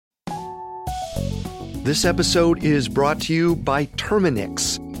This episode is brought to you by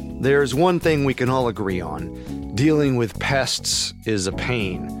Terminix. There's one thing we can all agree on. Dealing with pests is a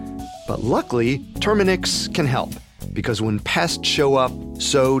pain. But luckily, Terminix can help. Because when pests show up,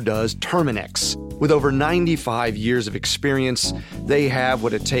 so does Terminix. With over 95 years of experience, they have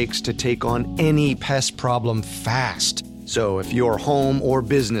what it takes to take on any pest problem fast. So if your home or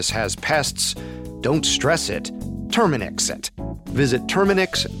business has pests, don't stress it. Terminix it. Visit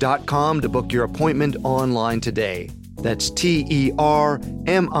Terminix.com to book your appointment online today. That's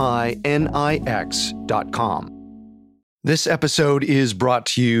TERMINIX.com. This episode is brought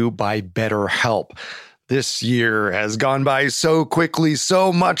to you by BetterHelp. This year has gone by so quickly,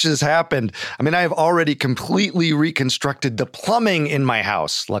 so much has happened. I have already completely reconstructed the plumbing in my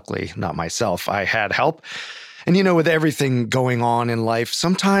house. Luckily, not myself. I had help. And with everything going on in life,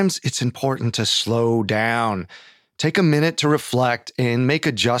 sometimes it's important to slow down. Take a minute to reflect and make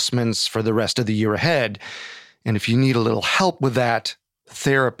adjustments for the rest of the year ahead. And if you need a little help with that,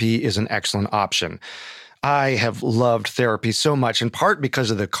 therapy is an excellent option. I have loved therapy so much, in part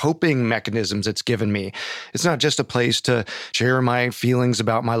because of the coping mechanisms it's given me. It's not just a place to share my feelings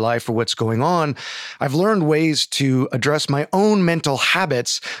about my life or what's going on. I've learned ways to address my own mental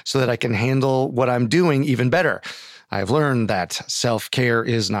habits so that I can handle what I'm doing even better. I've learned that self-care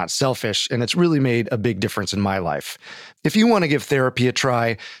is not selfish, and it's really made a big difference in my life. If you want to give therapy a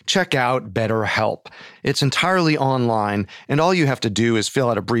try, check out BetterHelp. It's entirely online, and all you have to do is fill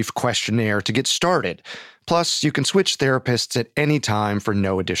out a brief questionnaire to get started. Plus, you can switch therapists at any time for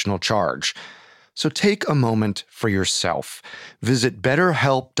no additional charge. So take a moment for yourself. Visit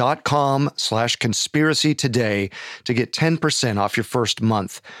betterhelp.com/conspiracy today to get 10% off your first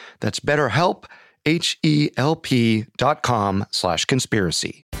month. That's BetterHelp,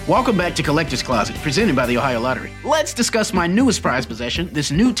 HELP.com/conspiracy. Welcome back to Collector's Closet, presented by the Ohio Lottery. Let's discuss my newest prize possession,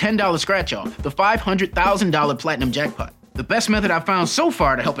 this new $10 scratch-off, the $500,000 Platinum Jackpot. The best method I've found so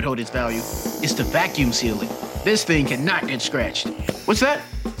far to help it hold its value is to vacuum seal it. This thing cannot get scratched. What's that?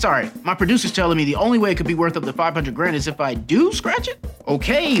 Sorry, my producer's telling me the only way it could be worth up to $500,000 is if I do scratch it?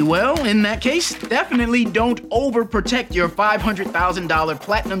 Okay, well, in that case, definitely don't overprotect your $500,000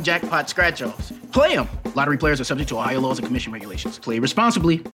 Platinum Jackpot scratch-offs. Play them. Lottery players are subject to Ohio laws and commission regulations. Play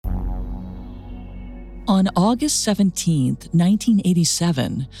responsibly. On August 17,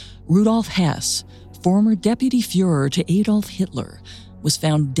 1987, Rudolph Hess, former deputy Führer to Adolf Hitler, was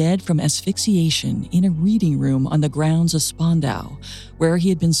found dead from asphyxiation in a reading room on the grounds of Spandau, where he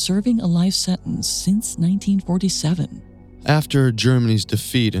had been serving a life sentence since 1947. After Germany's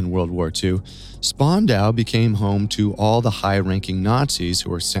defeat in World War II, Spandau became home to all the high-ranking Nazis who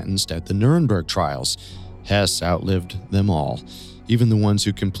were sentenced at the Nuremberg trials. Hess outlived them all, even the ones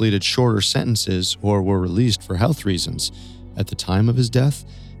who completed shorter sentences or were released for health reasons. At the time of his death,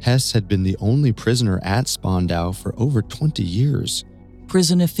 Hess had been the only prisoner at Spandau for over 20 years.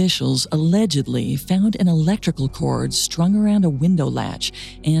 Prison officials allegedly found an electrical cord strung around a window latch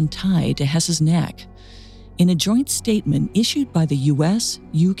and tied to Hess's neck. In a joint statement issued by the US,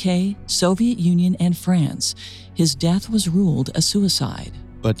 UK, Soviet Union, and France, his death was ruled a suicide.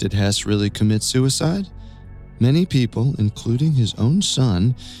 But did Hess really commit suicide? Many people, including his own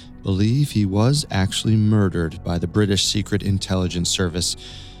son, believe he was actually murdered by the British Secret Intelligence Service.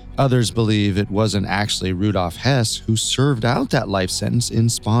 Others believe it wasn't actually Rudolph Hess who served out that life sentence in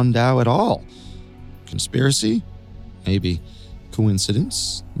Spandau at all. Conspiracy? Maybe.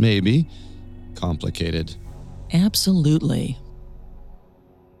 Coincidence? Maybe. Complicated. Absolutely.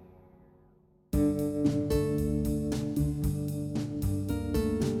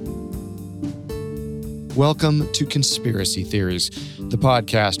 Welcome to Conspiracy Theories, the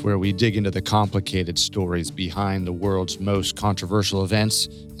podcast where we dig into the complicated stories behind the world's most controversial events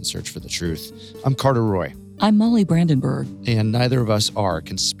and search for the truth. I'm Carter Roy. I'm Molly Brandenburg. And neither of us are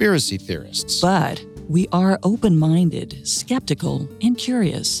conspiracy theorists. But we are open-minded, skeptical, and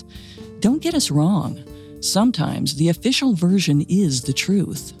curious. Don't get us wrong. Sometimes the official version is the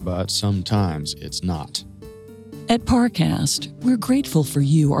truth. But sometimes it's not. At Parcast, we're grateful for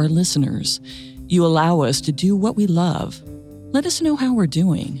you, our listeners. You allow us to do what we love. Let us know how we're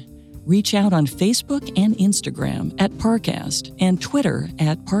doing. Reach out on Facebook and Instagram at Parcast and Twitter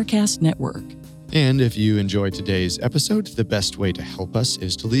at Parcast Network. And if you enjoyed today's episode, the best way to help us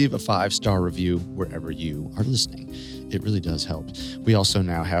is to leave a 5-star review wherever you are listening. It really does help. We also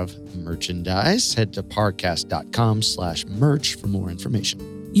now have merchandise. Head to parcast.com/merch for more information.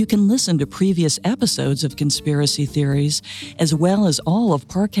 You can listen to previous episodes of Conspiracy Theories, as well as all of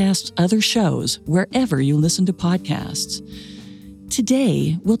Parcast's other shows, wherever you listen to podcasts.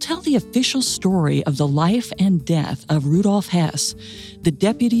 Today, we'll tell the official story of the life and death of Rudolf Hess, the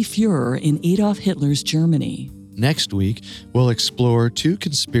deputy Führer in Adolf Hitler's Germany. Next week, we'll explore two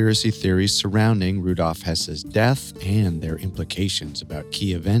conspiracy theories surrounding Rudolf Hess's death and their implications about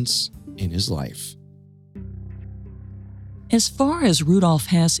key events in his life. As far as Rudolf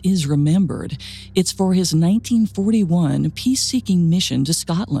Hess is remembered, it's for his 1941 peace-seeking mission to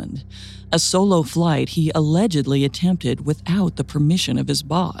Scotland, a solo flight he allegedly attempted without the permission of his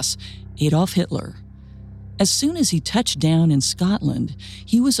boss, Adolf Hitler. As soon as he touched down in Scotland,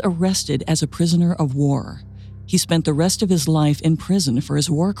 he was arrested as a prisoner of war. He spent the rest of his life in prison for his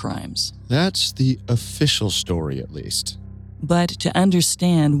war crimes. That's the official story, at least. But to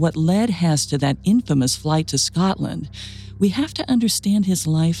understand what led Hess to that infamous flight to Scotland, we have to understand his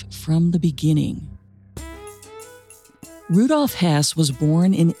life from the beginning. Rudolf Hess was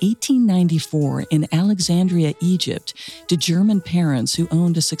born in 1894 in Alexandria, Egypt, to German parents who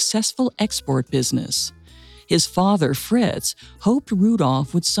owned a successful export business. His father, Fritz, hoped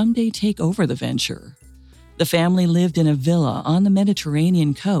Rudolf would someday take over the venture. The family lived in a villa on the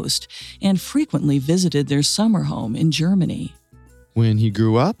Mediterranean coast and frequently visited their summer home in Germany. When he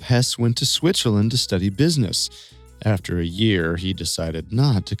grew up, Hess went to Switzerland to study business. After a year, he decided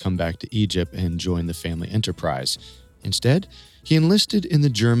not to come back to Egypt and join the family enterprise. Instead, he enlisted in the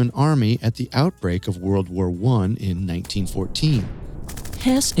German army at the outbreak of World War I in 1914.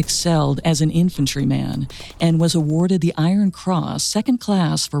 Hess excelled as an infantryman and was awarded the Iron Cross Second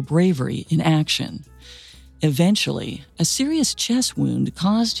Class for bravery in action. Eventually, a serious chest wound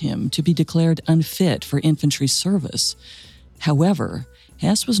caused him to be declared unfit for infantry service. However,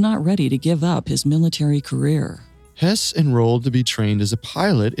 Hess was not ready to give up his military career. Hess enrolled to be trained as a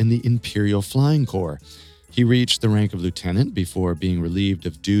pilot in the Imperial Flying Corps. He reached the rank of lieutenant before being relieved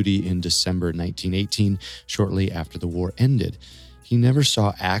of duty in December 1918, shortly after the war ended. He never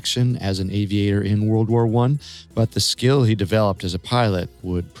saw action as an aviator in World War I, but the skill he developed as a pilot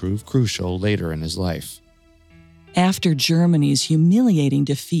would prove crucial later in his life. After Germany's humiliating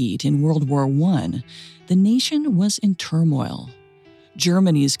defeat in World War I, the nation was in turmoil.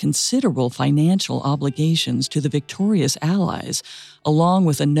 Germany's considerable financial obligations to the victorious Allies, along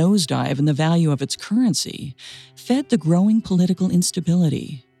with a nosedive in the value of its currency, fed the growing political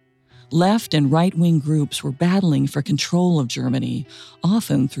instability. Left and right-wing groups were battling for control of Germany,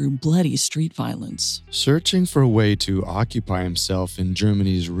 often through bloody street violence. Searching for a way to occupy himself in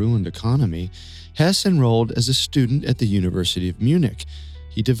Germany's ruined economy, Hess enrolled as a student at the University of Munich.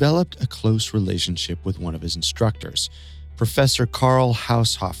 He developed a close relationship with one of his instructors, Professor Karl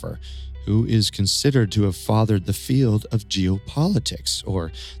Haushofer, who is considered to have fathered the field of geopolitics,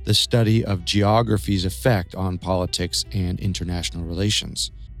 or the study of geography's effect on politics and international relations.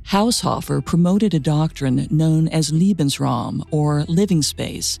 Haushofer promoted a doctrine known as Lebensraum, or living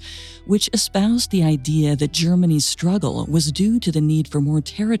space, which espoused the idea that Germany's struggle was due to the need for more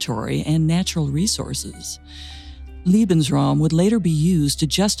territory and natural resources. Lebensraum would later be used to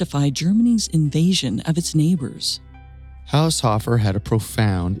justify Germany's invasion of its neighbors. Haushofer had a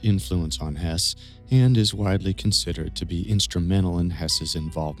profound influence on Hess and is widely considered to be instrumental in Hess's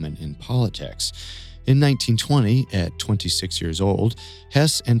involvement in politics. In 1920, at 26 years old,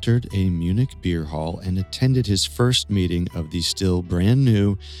 Hess entered a Munich beer hall and attended his first meeting of the still brand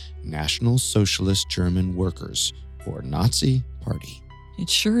new National Socialist German Workers, or Nazi Party. It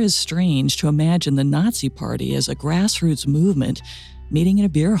sure is strange to imagine the Nazi Party as a grassroots movement meeting in a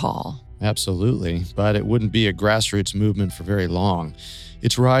beer hall. Absolutely, but it wouldn't be a grassroots movement for very long.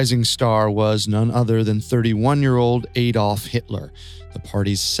 Its rising star was none other than 31-year-old Adolf Hitler, the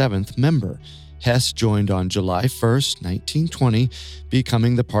party's seventh member. Hess joined on July 1st, 1920,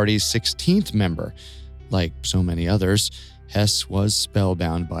 becoming the party's 16th member. Like so many others, Hess was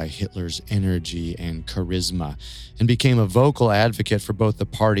spellbound by Hitler's energy and charisma and became a vocal advocate for both the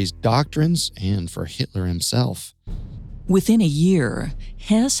party's doctrines and for Hitler himself. Within a year,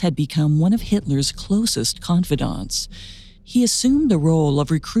 Hess had become one of Hitler's closest confidants. He assumed the role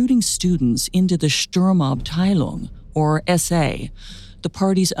of recruiting students into the Sturmabteilung, or SA, the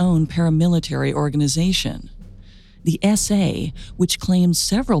party's own paramilitary organization. The SA, which claimed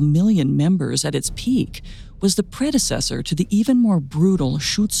several million members at its peak, was the predecessor to the even more brutal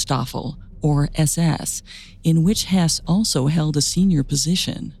Schutzstaffel, or SS, in which Hess also held a senior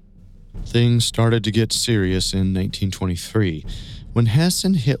position. Things started to get serious in 1923, when Hess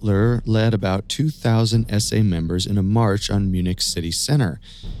and Hitler led about 2,000 SA members in a march on Munich city center.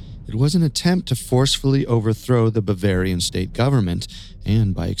 It was an attempt to forcefully overthrow the Bavarian state government,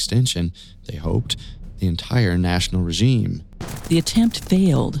 and by extension, they hoped, the entire national regime. The attempt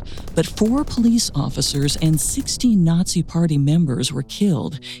failed, but 4 police officers and 16 Nazi Party members were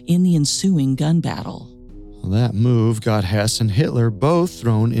killed in the ensuing gun battle. That move got Hess and Hitler both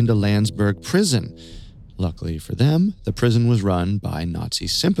thrown into Landsberg prison. Luckily for them, the prison was run by Nazi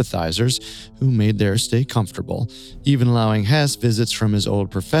sympathizers who made their stay comfortable, even allowing Hess visits from his old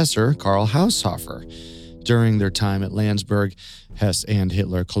professor, Karl Haushofer. During their time at Landsberg, Hess and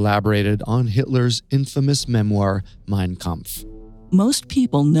Hitler collaborated on Hitler's infamous memoir, Mein Kampf. Most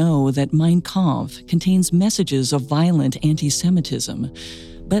people know that Mein Kampf contains messages of violent anti-Semitism,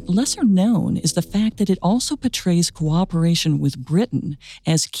 but lesser known is the fact that it also portrays cooperation with Britain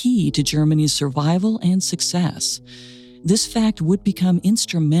as key to Germany's survival and success. This fact would become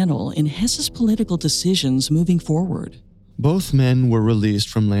instrumental in Hess's political decisions moving forward. Both men were released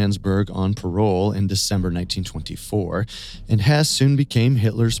from Landsberg on parole in December 1924, and Hess soon became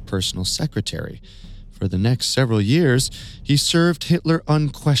Hitler's personal secretary. For the next several years, he served Hitler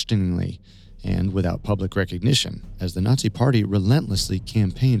unquestioningly and without public recognition, as the Nazi Party relentlessly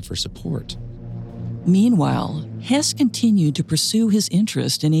campaigned for support. Meanwhile, Hess continued to pursue his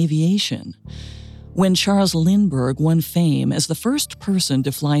interest in aviation. When Charles Lindbergh won fame as the first person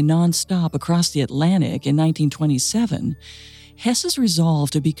to fly nonstop across the Atlantic in 1927, Hess's resolve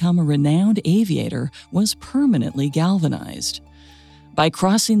to become a renowned aviator was permanently galvanized. By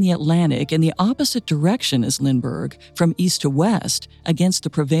crossing the Atlantic in the opposite direction as Lindbergh, from east to west, against the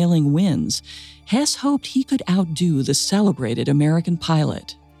prevailing winds, Hess hoped he could outdo the celebrated American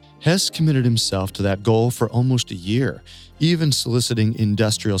pilot. Hess committed himself to that goal for almost a year, even soliciting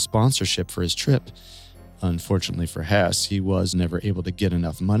industrial sponsorship for his trip. Unfortunately for Hess, he was never able to get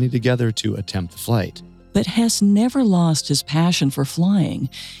enough money together to attempt the flight. But Hess never lost his passion for flying,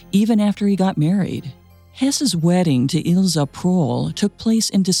 even after he got married. Hess's wedding to Ilse Prohl took place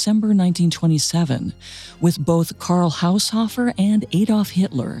in December 1927, with both Karl Haushofer and Adolf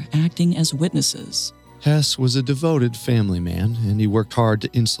Hitler acting as witnesses. Hess was a devoted family man, and he worked hard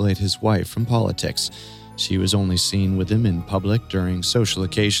to insulate his wife from politics. She was only seen with him in public during social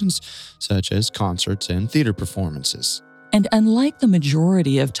occasions, such as concerts and theater performances. And unlike the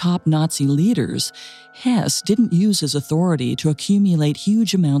majority of top Nazi leaders, Hess didn't use his authority to accumulate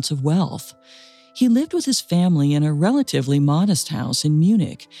huge amounts of wealth. He lived with his family in a relatively modest house in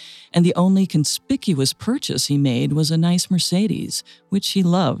Munich, and the only conspicuous purchase he made was a nice Mercedes, which he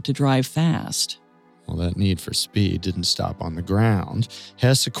loved to drive fast. Well, that need for speed didn't stop on the ground.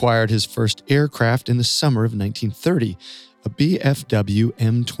 Hess acquired his first aircraft in the summer of 1930, a BFW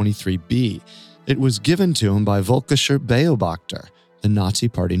M-23B. It was given to him by Völkischer Beobachter, the Nazi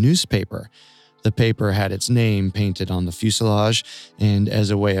Party newspaper. The paper had its name painted on the fuselage, and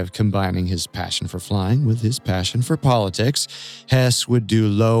as a way of combining his passion for flying with his passion for politics, Hess would do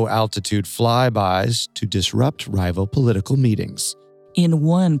low-altitude flybys to disrupt rival political meetings. In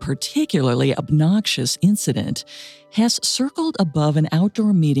one particularly obnoxious incident, Hess circled above an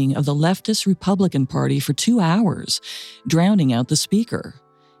outdoor meeting of the leftist Republican Party for 2 hours, drowning out the speaker.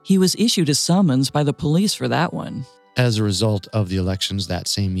 He was issued a summons by the police for that one. As a result of the elections that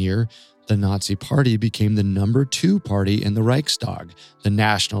same year, the Nazi Party became the number 2 party in the Reichstag, the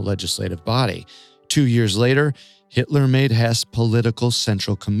national legislative body. 2 years later, Hitler made Hess political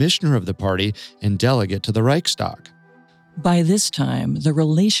central commissioner of the party and delegate to the Reichstag. By this time, the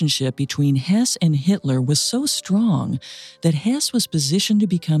relationship between Hess and Hitler was so strong that Hess was positioned to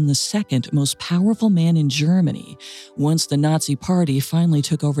become the second most powerful man in Germany once the Nazi Party finally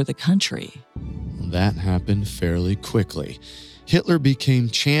took over the country. That happened fairly quickly. Hitler became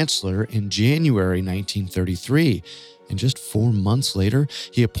chancellor in January 1933, and just 4 months later,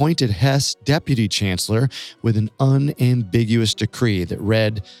 he appointed Hess deputy chancellor with an unambiguous decree that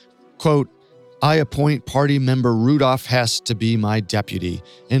read, quote, "I appoint party member Rudolph Hess to be my deputy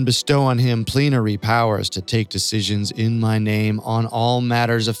and bestow on him plenary powers to take decisions in my name on all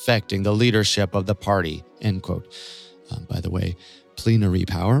matters affecting the leadership of the party," end quote. By the way, plenary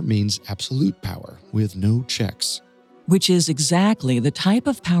power means absolute power with no checks. Which is exactly the type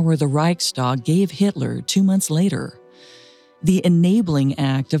of power the Reichstag gave Hitler 2 months later. The Enabling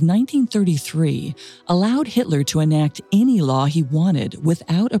Act of 1933 allowed Hitler to enact any law he wanted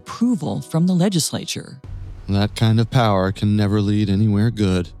without approval from the legislature. That kind of power can never lead anywhere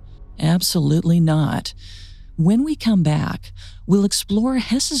good. Absolutely not. When we come back, we'll explore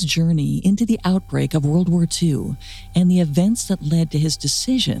Hess's journey into the outbreak of World War II and the events that led to his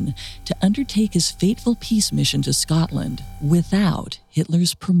decision to undertake his fateful peace mission to Scotland without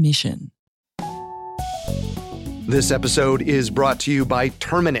Hitler's permission. This episode is brought to you by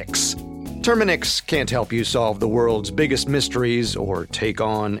Terminix. Terminix can't help you solve the world's biggest mysteries or take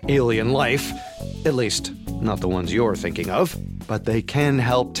on alien life, at least not the ones you're thinking of, but they can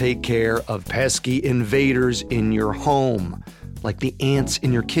help take care of pesky invaders in your home, like the ants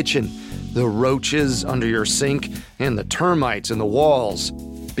in your kitchen, the roaches under your sink, and the termites in the walls.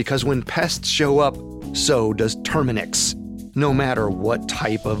 Because when pests show up, so does Terminix. No matter what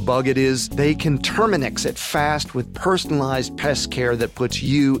type of bug it is, they can Terminix it fast with personalized pest care that puts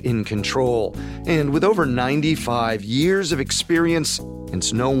you in control. And with over 95 years of experience,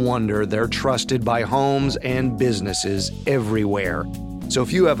 it's no wonder they're trusted by homes and businesses everywhere. So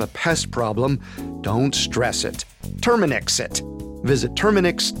if you have a pest problem, don't stress it. Terminix it. Visit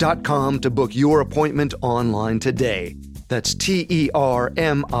Terminix.com to book your appointment online today. That's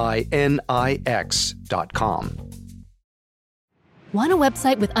TERMINIX.com. Want a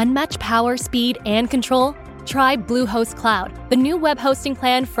website with unmatched power, speed, and control? Try Bluehost Cloud, the new web hosting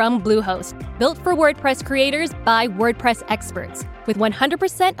plan from Bluehost, built for WordPress creators by WordPress experts. With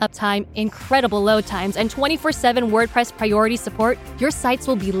 100% uptime, incredible load times, and 24/7 WordPress priority support, your sites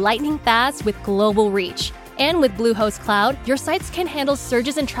will be lightning fast with global reach. And with Bluehost Cloud, your sites can handle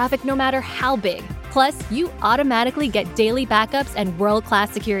surges in traffic no matter how big. Plus, you automatically get daily backups and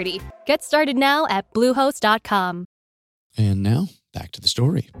world-class security. Get started now at Bluehost.com. And now, back to the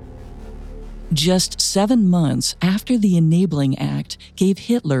story. Just 7 months after the Enabling Act gave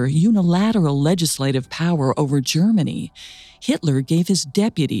Hitler unilateral legislative power over Germany, Hitler gave his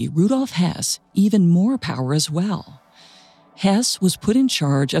deputy, Rudolph Hess, even more power as well. Hess was put in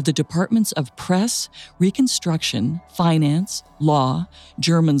charge of the departments of press, reconstruction, finance, law,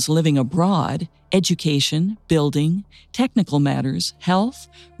 Germans living abroad, education, building, technical matters, health,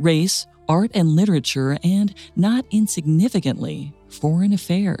 race, art and literature, and, not insignificantly, foreign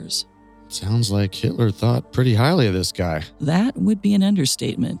affairs. Sounds like Hitler thought pretty highly of this guy. That would be an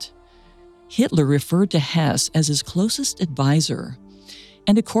understatement. Hitler referred to Hess as his closest advisor.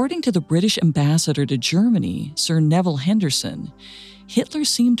 And according to the British ambassador to Germany, Sir Neville Henderson, Hitler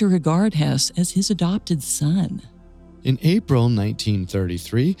seemed to regard Hess as his adopted son. In April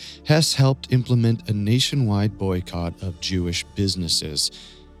 1933, Hess helped implement a nationwide boycott of Jewish businesses,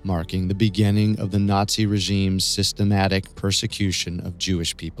 marking the beginning of the Nazi regime's systematic persecution of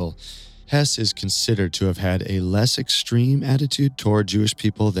Jewish people. Hess is considered to have had a less extreme attitude toward Jewish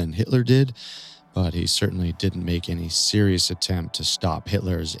people than Hitler did, but he certainly didn't make any serious attempt to stop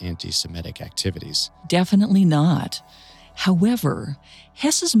Hitler's anti-Semitic activities. Definitely not. However,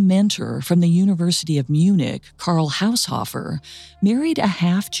 Hess's mentor from the University of Munich, Karl Haushofer, married a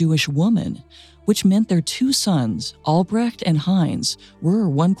half-Jewish woman, which meant their 2 sons, Albrecht and Heinz, were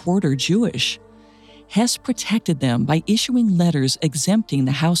 1/4 Jewish. Hess protected them by issuing letters exempting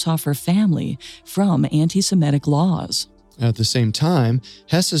the Haushofer family from anti-Semitic laws. At the same time,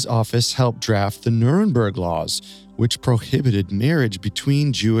 Hess's office helped draft the Nuremberg Laws, which prohibited marriage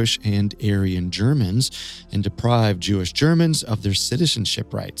between Jewish and Aryan Germans and deprived Jewish Germans of their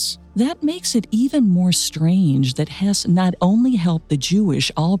citizenship rights. That makes it even more strange that Hess not only helped the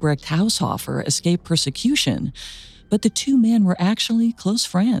Jewish Albrecht Haushofer escape persecution, but the 2 men were actually close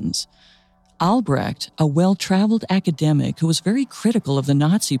friends. Albrecht, a well-traveled academic who was very critical of the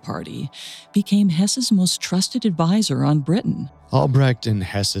Nazi Party, became Hess's most trusted advisor on Britain. Albrecht and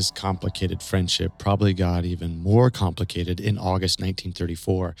Hess's complicated friendship probably got even more complicated in August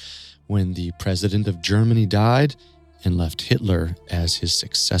 1934, when the president of Germany died and left Hitler as his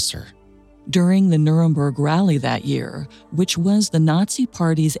successor. During the Nuremberg Rally that year, which was the Nazi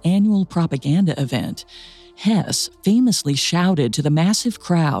Party's annual propaganda event, Hess famously shouted to the massive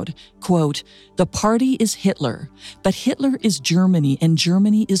crowd, quote, "The party is Hitler, but Hitler is Germany, and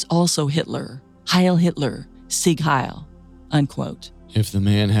Germany is also Hitler. Heil Hitler, Sieg Heil," unquote. If the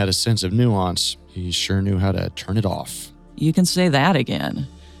man had a sense of nuance, he sure knew how to turn it off. You can say that again.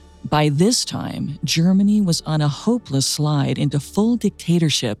 By this time, Germany was on a hopeless slide into full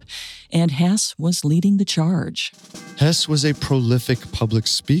dictatorship, and Hess was leading the charge. Hess was a prolific public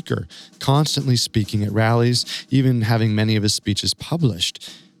speaker, constantly speaking at rallies, even having many of his speeches published.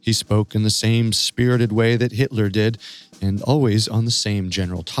 He spoke in the same spirited way that Hitler did, and always on the same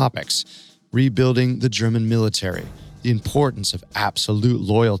general topics: rebuilding the German military, the importance of absolute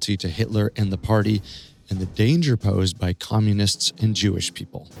loyalty to Hitler and the party, and the danger posed by communists and Jewish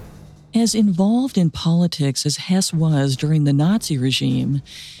people. As involved in politics as Hess was during the Nazi regime,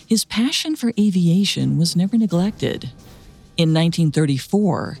 his passion for aviation was never neglected. In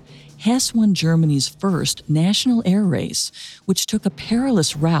 1934, Hess won Germany's first national air race, which took a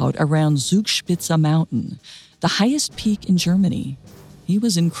perilous route around Zugspitze Mountain, the highest peak in Germany. He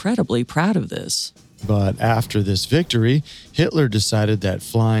was incredibly proud of this. But after this victory, Hitler decided that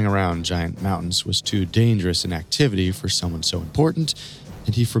flying around giant mountains was too dangerous an activity for someone so important,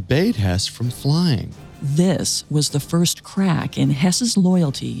 and he forbade Hess from flying. This was the first crack in Hess's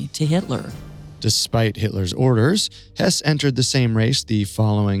loyalty to Hitler. Despite Hitler's orders, Hess entered the same race the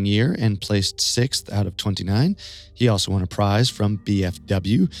following year and placed 6th out of 29. He also won a prize from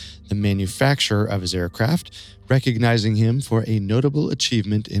BFW, the manufacturer of his aircraft, recognizing him for a notable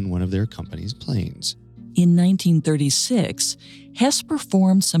achievement in one of their company's planes. In 1936, Hess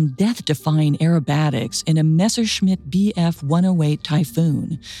performed some death-defying aerobatics in a Messerschmitt Bf-108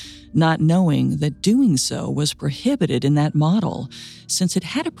 Typhoon, not knowing that doing so was prohibited in that model, since it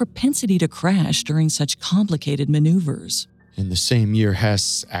had a propensity to crash during such complicated maneuvers. In the same year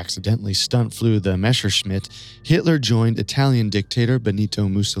Hess accidentally stunt flew the Messerschmitt, Hitler joined Italian dictator Benito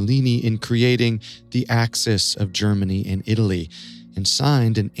Mussolini in creating the Axis of Germany and Italy, and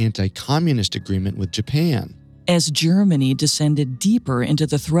signed an anti-communist agreement with Japan. As Germany descended deeper into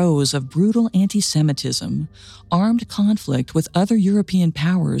the throes of brutal anti-Semitism, armed conflict with other European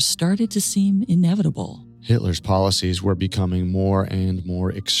powers started to seem inevitable. Hitler's policies were becoming more and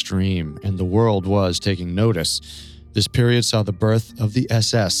more extreme, and the world was taking notice. This period saw the birth of the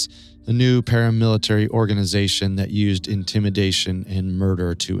SS, a new paramilitary organization that used intimidation and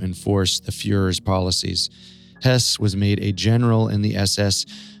murder to enforce the Führer's policies. Hess was made a general in the SS,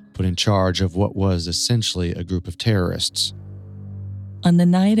 put in charge of what was essentially a group of terrorists. On the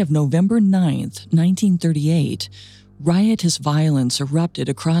night of November 9th, 1938, riotous violence erupted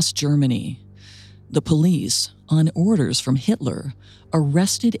across Germany. The police, on orders from Hitler,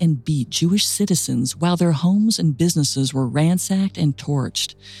 arrested and beat Jewish citizens while their homes and businesses were ransacked and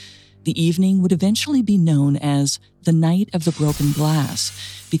torched. The evening would eventually be known as the Night of the Broken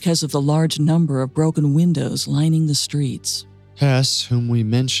Glass because of the large number of broken windows lining the streets. Hess, whom we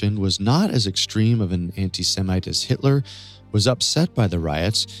mentioned was not as extreme of an anti-Semite as Hitler, was upset by the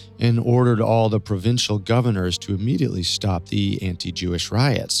riots and ordered all the provincial governors to immediately stop the anti-Jewish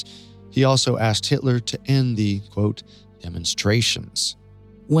riots. He also asked Hitler to end the, quote, demonstrations.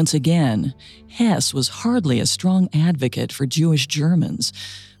 Once again, Hess was hardly a strong advocate for Jewish Germans,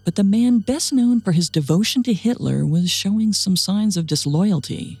 but the man best known for his devotion to Hitler was showing some signs of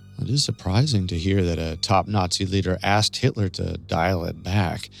disloyalty. It is surprising to hear that a top Nazi leader asked Hitler to dial it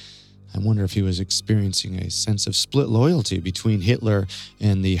back. I wonder if he was experiencing a sense of split loyalty between Hitler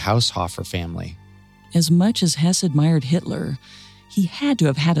and the Haushofer family. As much as Hess admired Hitler, he had to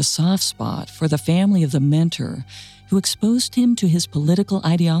have had a soft spot for the family of the mentor who exposed him to his political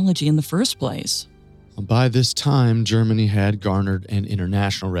ideology in the first place. By this time, Germany had garnered an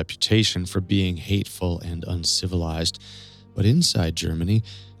international reputation for being hateful and uncivilized. But inside Germany,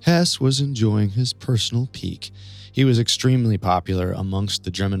 Hess was enjoying his personal peak. He was extremely popular amongst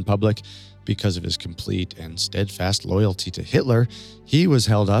the German public. Because of his complete and steadfast loyalty to Hitler, he was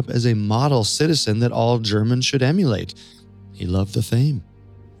held up as a model citizen that all Germans should emulate. He loved the fame.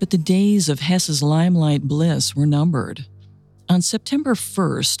 But the days of Hess's limelight bliss were numbered. On September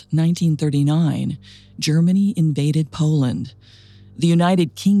 1st, 1939, Germany invaded Poland. The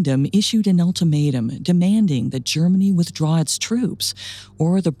United Kingdom issued an ultimatum demanding that Germany withdraw its troops,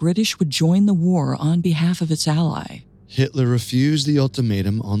 or the British would join the war on behalf of its ally. Hitler refused the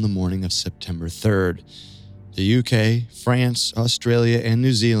ultimatum on the morning of September 3rd. The UK, France, Australia, and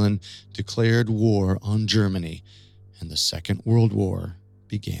New Zealand declared war on Germany, and the Second World War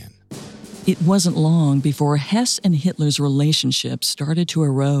began. It wasn't long before Hess and Hitler's relationship started to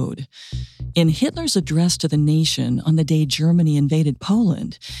erode. In Hitler's address to the nation on the day Germany invaded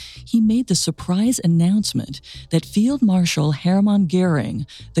Poland, he made the surprise announcement that Field Marshal Hermann Göring,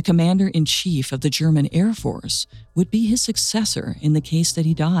 the commander-in-chief of the German Air Force, would be his successor in the case that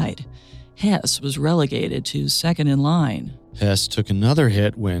he died. Hess was relegated to second in line. Hess took another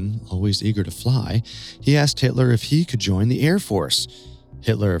hit when, always eager to fly, he asked Hitler if he could join the Air Force.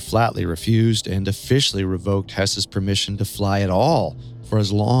 Hitler flatly refused and officially revoked Hess's permission to fly at all for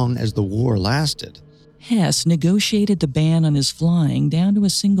as long as the war lasted. Hess negotiated the ban on his flying down to a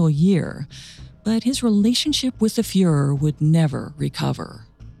single year, but his relationship with the Führer would never recover.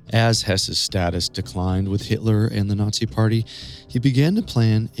 As Hess's status declined with Hitler and the Nazi Party, he began to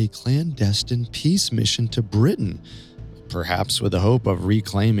plan a clandestine peace mission to Britain, perhaps with the hope of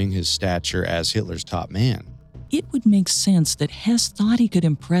reclaiming his stature as Hitler's top man. It would make sense that Hess thought he could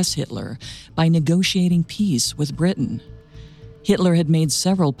impress Hitler by negotiating peace with Britain. Hitler had made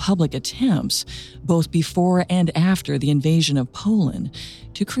several public attempts, both before and after the invasion of Poland,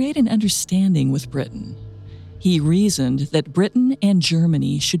 to create an understanding with Britain. He reasoned that Britain and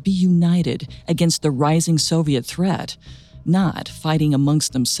Germany should be united against the rising Soviet threat, not fighting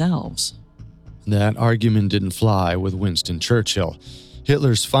amongst themselves. That argument didn't fly with Winston Churchill.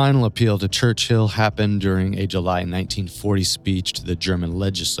 Hitler's final appeal to Churchill happened during a July 1940 speech to the German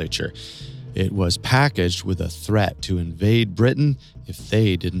legislature. It was packaged with a threat to invade Britain if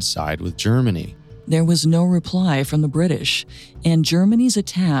they didn't side with Germany. There was no reply from the British, and Germany's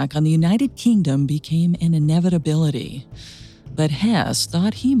attack on the United Kingdom became an inevitability. But Hess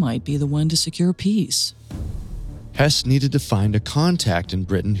thought he might be the one to secure peace. Hess needed to find a contact in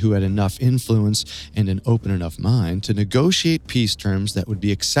Britain who had enough influence and an open enough mind to negotiate peace terms that would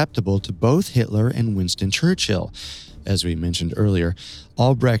be acceptable to both Hitler and Winston Churchill. As we mentioned earlier,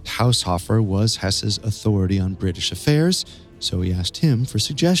 Albrecht Haushofer was Hess's authority on British affairs, so he asked him for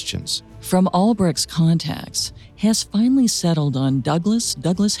suggestions. From Albrecht's contacts, Hess finally settled on Douglas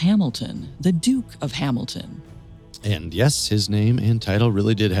Hamilton, the Duke of Hamilton. And yes, his name and title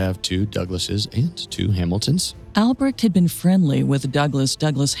really did have two Douglases and two Hamiltons. Albrecht had been friendly with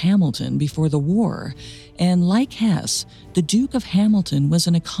Douglas Hamilton before the war, and like Hess, the Duke of Hamilton was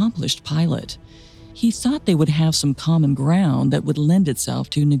an accomplished pilot. He thought they would have some common ground that would lend itself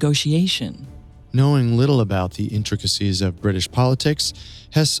to negotiation. Knowing little about the intricacies of British politics,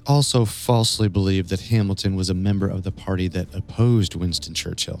 Hess also falsely believed that Hamilton was a member of the party that opposed Winston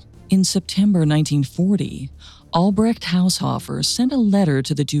Churchill. In September 1940, Albrecht Haushofer sent a letter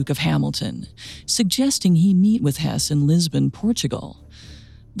to the Duke of Hamilton, suggesting he meet with Hess in Lisbon, Portugal.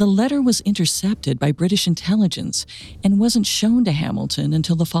 The letter was intercepted by British intelligence and wasn't shown to Hamilton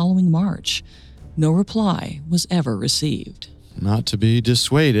until the following March. No reply was ever received. Not to be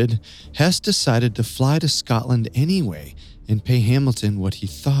dissuaded, Hess decided to fly to Scotland anyway and pay Hamilton what he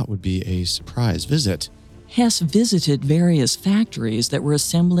thought would be a surprise visit. Hess visited various factories that were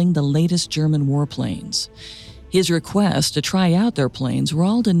assembling the latest German warplanes. His requests to try out their planes were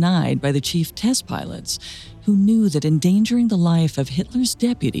all denied by the chief test pilots, who knew that endangering the life of Hitler's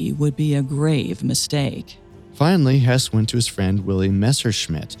deputy would be a grave mistake. Finally, Hess went to his friend Willy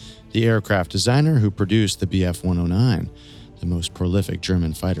Messerschmitt, the aircraft designer who produced the Bf-109, the most prolific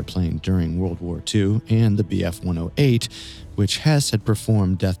German fighter plane during World War II, and the Bf-108, which Hess had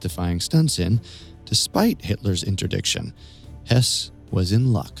performed death-defying stunts in, despite Hitler's interdiction. Hess was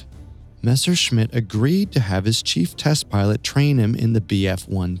in luck. Messerschmitt agreed to have his chief test pilot train him in the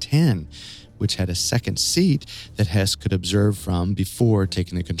Bf-110, which had a second seat that Hess could observe from before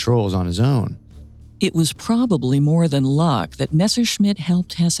taking the controls on his own. It was probably more than luck that Messerschmitt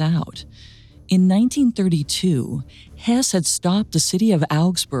helped Hess out. In 1932, Hess had stopped the city of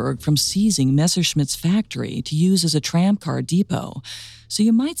Augsburg from seizing Messerschmitt's factory to use as a tramcar depot, so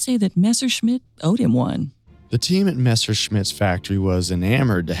you might say that Messerschmitt owed him one. The team at Messerschmitt's factory was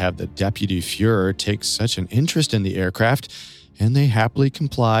enamored to have the deputy Fuhrer take such an interest in the aircraft, and they happily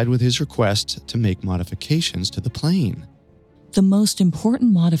complied with his request to make modifications to the plane. The most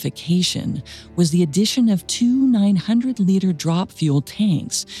important modification was the addition of two 900-liter drop fuel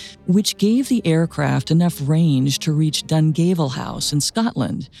tanks, which gave the aircraft enough range to reach Dungavel House in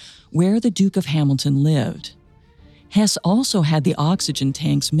Scotland, where the Duke of Hamilton lived. Hess also had the oxygen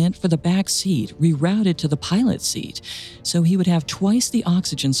tanks meant for the back seat rerouted to the pilot seat, so he would have twice the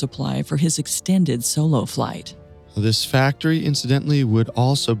oxygen supply for his extended solo flight. This factory, incidentally, would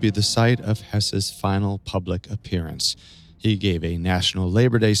also be the site of Hess's final public appearance. He gave a National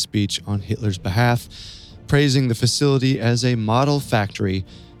Labor Day speech on Hitler's behalf, praising the facility as a model factory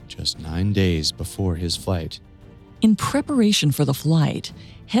just 9 days before his flight. In preparation for the flight,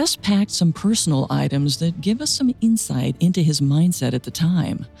 Hess packed some personal items that give us some insight into his mindset at the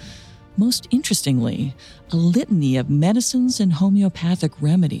time. Most interestingly, a litany of medicines and homeopathic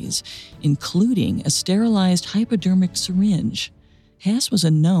remedies, including a sterilized hypodermic syringe. Hess was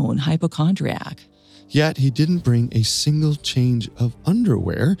a known hypochondriac. Yet he didn't bring a single change of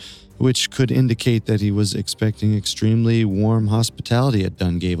underwear, which could indicate that he was expecting extremely warm hospitality at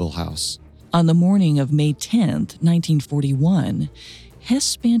Dungavel House. On the morning of May 10, 1941, Hess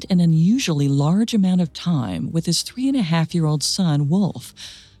spent an unusually large amount of time with his 3.5-year-old son, Wolf,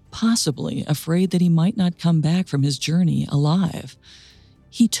 possibly afraid that he might not come back from his journey alive.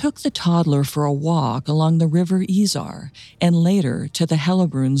 He took the toddler for a walk along the river Isar and later to the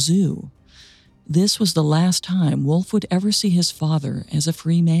Hellebrunn Zoo. This was the last time Wolf would ever see his father as a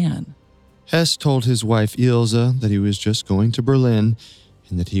free man. Hess told his wife Ilse that he was just going to Berlin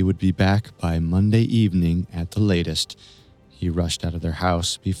and that he would be back by Monday evening at the latest. He rushed out of their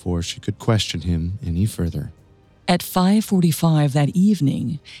house before she could question him any further. At 5:45 that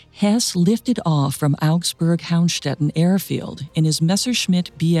evening, Hess lifted off from Augsburg-Haunstetten airfield in his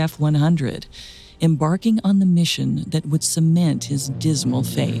Messerschmitt Bf-100, embarking on the mission that would cement his dismal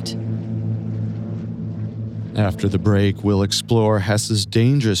fate. After the break, we'll explore Hess's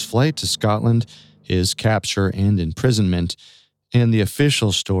dangerous flight to Scotland, his capture and imprisonment, and the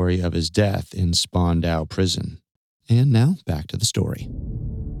official story of his death in Spandau prison. And now, back to the story.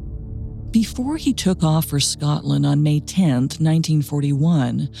 Before he took off for Scotland on May 10,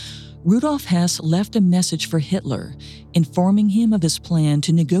 1941, Rudolph Hess left a message for Hitler, informing him of his plan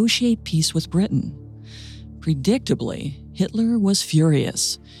to negotiate peace with Britain. Predictably, Hitler was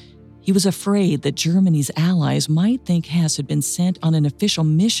furious. He was afraid that Germany's allies might think Hess had been sent on an official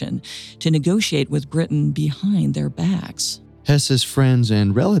mission to negotiate with Britain behind their backs. Hess's friends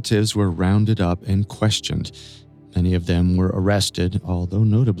and relatives were rounded up and questioned. Many of them were arrested, although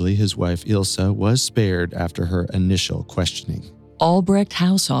notably his wife Ilse was spared after her initial questioning. Albrecht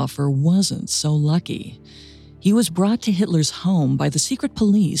Haushofer wasn't so lucky. He was brought to Hitler's home by the secret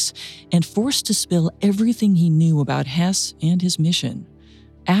police and forced to spill everything he knew about Hess and his mission.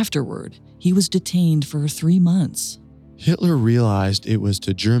 Afterward, he was detained for 3 months. Hitler realized it was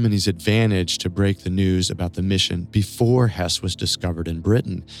to Germany's advantage to break the news about the mission before Hess was discovered in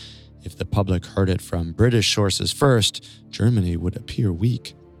Britain. If the public heard it from British sources first, Germany would appear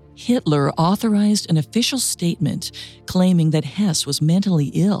weak. Hitler authorized an official statement claiming that Hess was mentally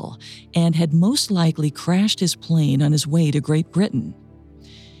ill and had most likely crashed his plane on his way to Great Britain.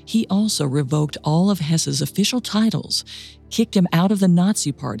 He also revoked all of Hess's official titles, kicked him out of the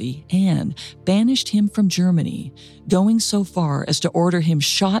Nazi Party, and banished him from Germany, going so far as to order him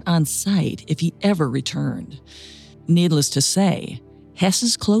shot on sight if he ever returned. Needless to say,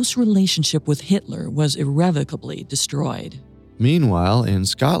 Hess's close relationship with Hitler was irrevocably destroyed. Meanwhile, in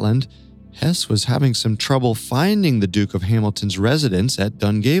Scotland, Hess was having some trouble finding the Duke of Hamilton's residence at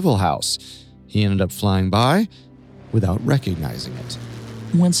Dungavel House. He ended up flying by without recognizing it.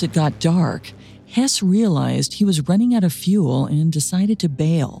 Once it got dark, Hess realized he was running out of fuel and decided to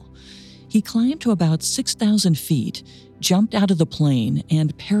bail. He climbed to about 6,000 feet, jumped out of the plane,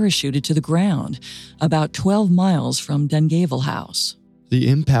 and parachuted to the ground, about 12 miles from Dungavel House. The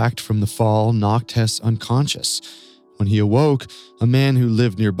impact from the fall knocked Hess unconscious. When he awoke, a man who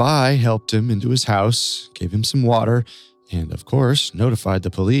lived nearby helped him into his house, gave him some water, and, of course, notified the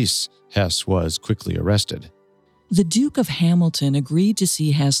police. Hess was quickly arrested. The Duke of Hamilton agreed to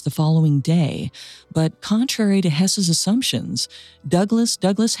see Hess the following day, but contrary to Hess's assumptions,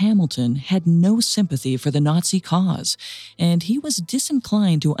 Douglas Hamilton had no sympathy for the Nazi cause, and he was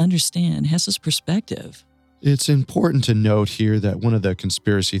disinclined to understand Hess's perspective. It's important to note here that one of the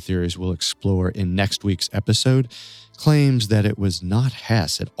conspiracy theories we'll explore in next week's episode claims that it was not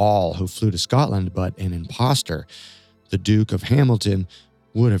Hess at all who flew to Scotland, but an imposter. The Duke of Hamilton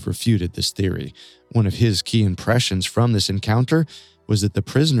would have refuted this theory. One of his key impressions from this encounter was that the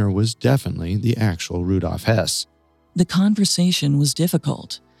prisoner was definitely the actual Rudolph Hess. The conversation was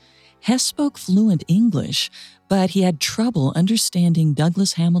difficult. Hess spoke fluent English, but he had trouble understanding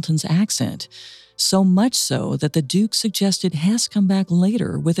Douglas Hamilton's accent, so much so that the Duke suggested Hess come back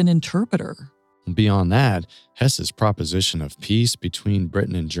later with an interpreter. Beyond that, Hess's proposition of peace between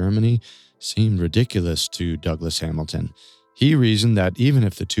Britain and Germany seemed ridiculous to Douglas Hamilton. He reasoned that even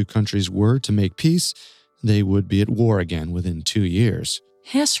if the two countries were to make peace, they would be at war again within 2 years.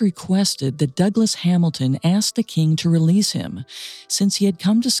 Hess requested that Douglas Hamilton ask the king to release him, since he had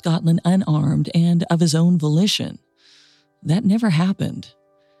come to Scotland unarmed and of his own volition. That never happened.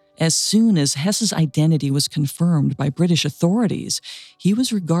 As soon as Hess's identity was confirmed by British authorities, he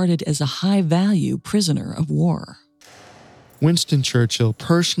was regarded as a high-value prisoner of war. Winston Churchill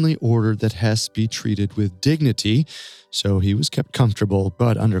personally ordered that Hess be treated with dignity, so he was kept comfortable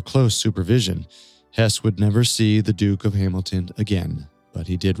but under close supervision. Hess would never see the Duke of Hamilton again, but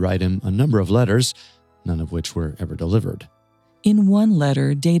he did write him a number of letters, none of which were ever delivered. In one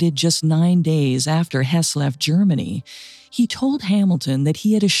letter dated just 9 days after Hess left Germany, he told Hamilton that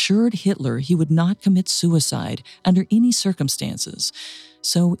he had assured Hitler he would not commit suicide under any circumstances,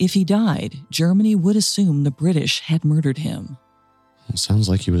 so if he died, Germany would assume the British had murdered him. It sounds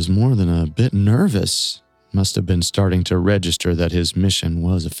like he was more than a bit nervous. Must have been starting to register that his mission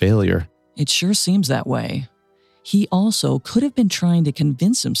was a failure. It sure seems that way. He also could have been trying to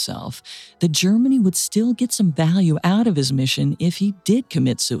convince himself that Germany would still get some value out of his mission if he did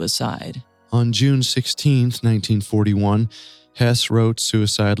commit suicide. On June 16, 1941, Hess wrote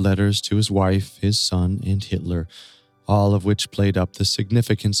suicide letters to his wife, his son, and Hitler, all of which played up the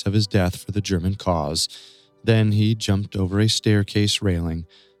significance of his death for the German cause. Then he jumped over a staircase railing,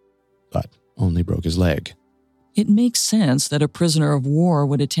 but only broke his leg. It makes sense that a prisoner of war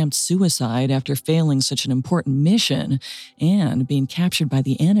would attempt suicide after failing such an important mission and being captured by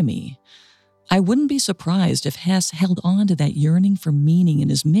the enemy. I wouldn't be surprised if Hess held on to that yearning for meaning in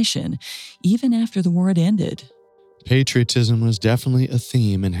his mission, even after the war had ended. Patriotism was definitely a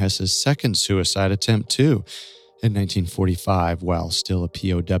theme in Hess's second suicide attempt, too. In 1945, while still a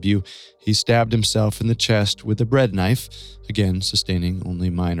POW, he stabbed himself in the chest with a bread knife, again sustaining only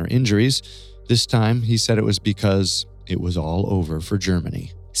minor injuries. This time, he said it was because it was all over for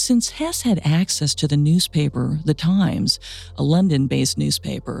Germany. Since Hess had access to the newspaper, The Times, a London-based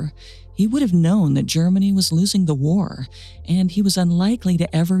newspaper, he would have known that Germany was losing the war, and he was unlikely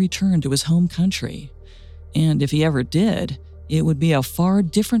to ever return to his home country. And if he ever did, it would be a far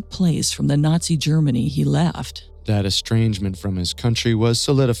different place from the Nazi Germany he left. That estrangement from his country was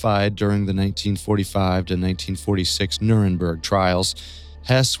solidified during the 1945 to 1946 Nuremberg trials.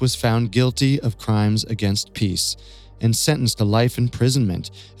 Hess was found guilty of crimes against peace and sentenced to life imprisonment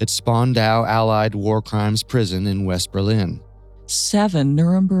at Spandau Allied War Crimes Prison in West Berlin. 7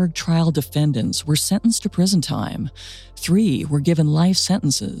 Nuremberg trial defendants were sentenced to prison time. 3 were given life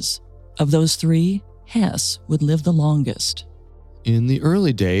sentences. Of those 3, Hess would live the longest. In the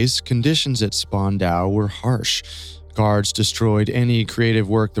early days, conditions at Spandau were harsh. Guards destroyed any creative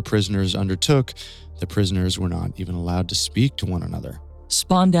work the prisoners undertook. The prisoners were not even allowed to speak to one another.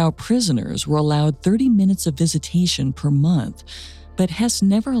 Spandau prisoners were allowed 30 minutes of visitation per month, but Hess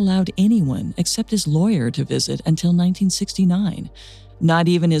never allowed anyone except his lawyer to visit until 1969. Not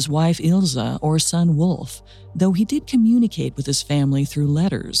even his wife Ilse or son Wolf, though he did communicate with his family through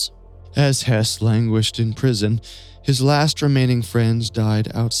letters. As Hess languished in prison, his last remaining friends died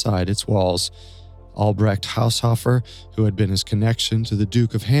outside its walls. Albrecht Haushofer, who had been his connection to the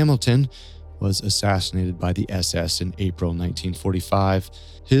Duke of Hamilton, was assassinated by the SS in April 1945.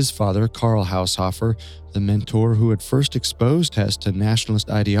 His father, Karl Haushofer, the mentor who had first exposed Hess to nationalist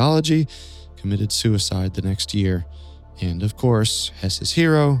ideology, committed suicide the next year. And of course, Hess's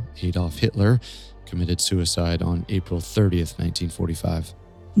hero, Adolf Hitler, committed suicide on April 30th, 1945.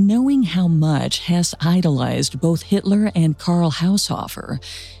 Knowing how much Hess idolized both Hitler and Karl Haushofer,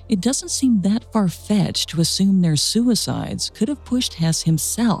 it doesn't seem that far-fetched to assume their suicides could have pushed Hess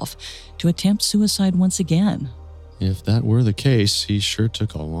himself to attempt suicide once again. If that were the case, he sure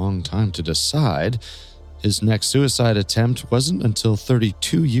took a long time to decide. His next suicide attempt wasn't until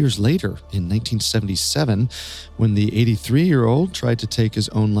 32 years later, in 1977, when the 83-year-old tried to take his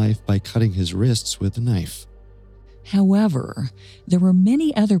own life by cutting his wrists with a knife. However, there were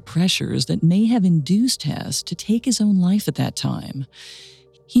many other pressures that may have induced Hess to take his own life at that time.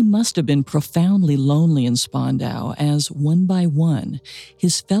 He must have been profoundly lonely in Spandau as, one by one,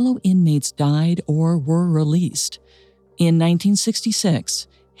 his fellow inmates died or were released. In 1966,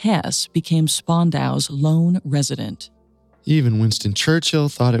 Hess became Spandau's lone resident. Even Winston Churchill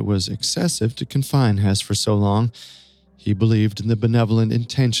thought it was excessive to confine Hess for so long. He believed in the benevolent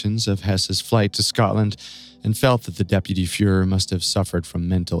intentions of Hess's flight to Scotland and felt that the Deputy Fuhrer must have suffered from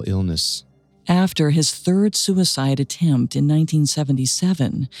mental illness. After his third suicide attempt in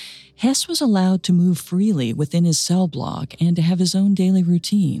 1977, Hess was allowed to move freely within his cell block and to have his own daily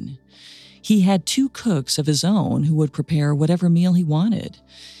routine. He had 2 cooks of his own who would prepare whatever meal he wanted.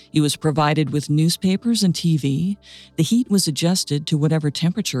 He was provided with newspapers and TV, the heat was adjusted to whatever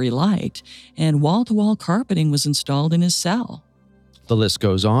temperature he liked, and wall-to-wall carpeting was installed in his cell. The list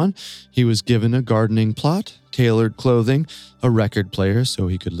goes on. He was given a gardening plot, tailored clothing, a record player so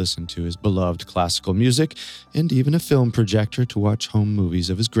he could listen to his beloved classical music, and even a film projector to watch home movies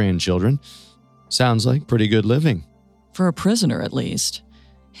of his grandchildren. Sounds like pretty good living. For a prisoner, at least.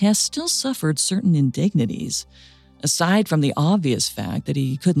 Hess still suffered certain indignities. Aside from the obvious fact that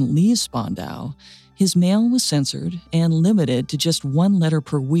he couldn't leave Spandau, his mail was censored and limited to just 1 letter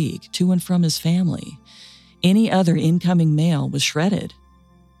per week to and from his family. Any other incoming mail was shredded.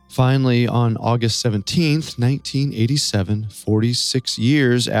 Finally, on August 17, 1987, 46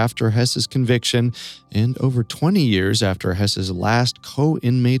 years after Hess's conviction and over 20 years after Hess's last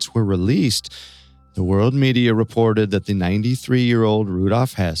co-inmates were released, the world media reported that the 93-year-old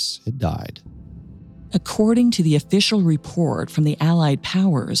Rudolph Hess had died. According to the official report from the Allied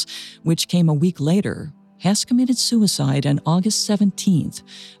powers, which came a week later, Hess committed suicide on August 17th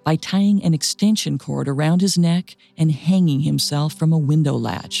by tying an extension cord around his neck and hanging himself from a window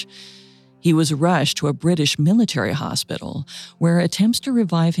latch. He was rushed to a British military hospital where attempts to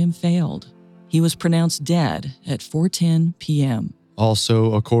revive him failed. He was pronounced dead at 4:10 p.m.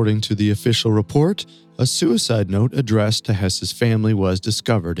 Also, according to the official report, a suicide note addressed to Hess's family was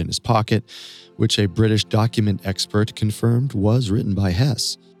discovered in his pocket, which a British document expert confirmed was written by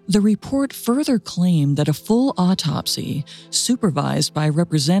Hess. The report further claimed that a full autopsy, supervised by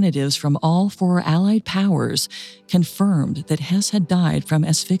representatives from all 4 Allied powers, confirmed that Hess had died from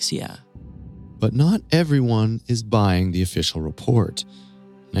asphyxia. but not everyone is buying the official report.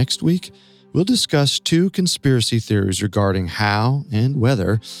 Next week, we'll discuss 2 conspiracy theories regarding how and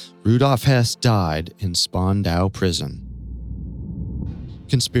whether Rudolph Hess died in Spandau prison.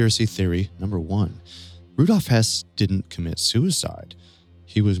 Conspiracy theory number 1. Rudolph Hess didn't commit suicide.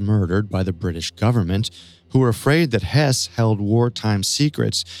 He was murdered by the British government, who were afraid that Hess held wartime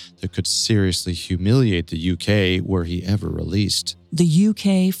secrets that could seriously humiliate the UK were he ever released. The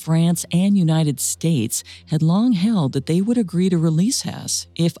UK, France, and United States had long held that they would agree to release Hess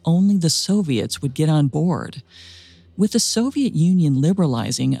if only the Soviets would get on board. With the Soviet Union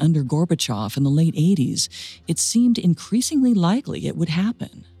liberalizing under Gorbachev in the late 80s, it seemed increasingly likely it would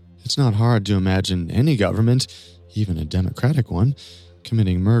happen. It's not hard to imagine any government, even a democratic one,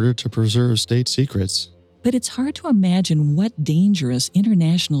 committing murder to preserve state secrets. But it's hard to imagine what dangerous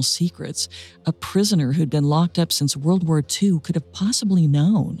international secrets a prisoner who'd been locked up since World War II could have possibly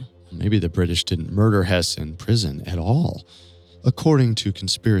known. Maybe the British didn't murder Hess in prison at all. According to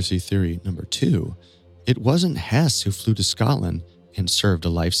conspiracy theory number 2, it wasn't Hess who flew to Scotland and served a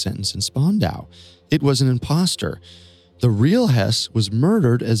life sentence in Spandau. It was an imposter. The real Hess was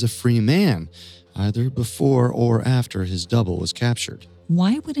murdered as a free man, either before or after his double was captured.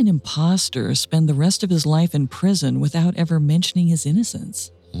 Why would an imposter spend the rest of his life in prison without ever mentioning his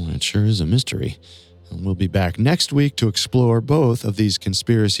innocence? Well, it sure is a mystery. And we'll be back next week to explore both of these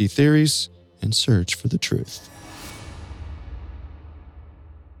conspiracy theories and search for the truth.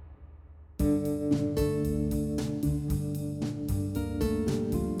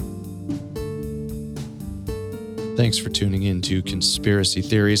 Thanks for tuning in to Conspiracy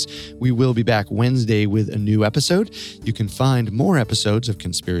Theories. We will be back Wednesday with a new episode. You can find more episodes of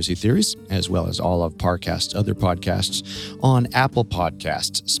Conspiracy Theories, as well as all of Parcast's other podcasts, on Apple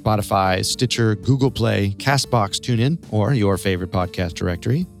Podcasts, Spotify, Stitcher, Google Play, CastBox, TuneIn, or your favorite podcast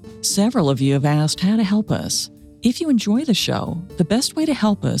directory. Several of you have asked how to help us. If you enjoy the show, the best way to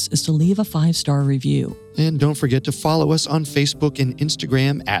help us is to leave a 5-star review. And don't forget to follow us on Facebook and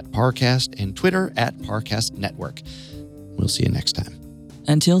Instagram at Parcast and Twitter at Parcast Network. We'll see you next time.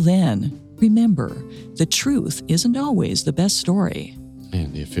 Until then, remember, the truth isn't always the best story.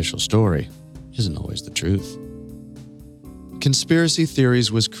 And the official story isn't always the truth. Conspiracy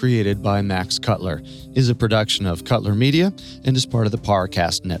Theories was created by Max Cutler, is a production of Cutler Media, and is part of the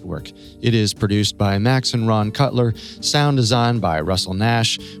Parcast Network. It is produced by Max and Ron Cutler, sound design by Russell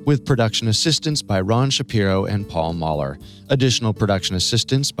Nash, with production assistance by Ron Shapiro and Paul Mahler. Additional production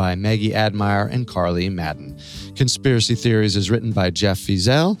assistance by Maggie Admire and Carly Madden. Conspiracy Theories is written by Jeff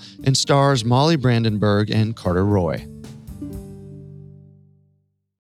Fiesel and stars Molly Brandenburg and Carter Roy.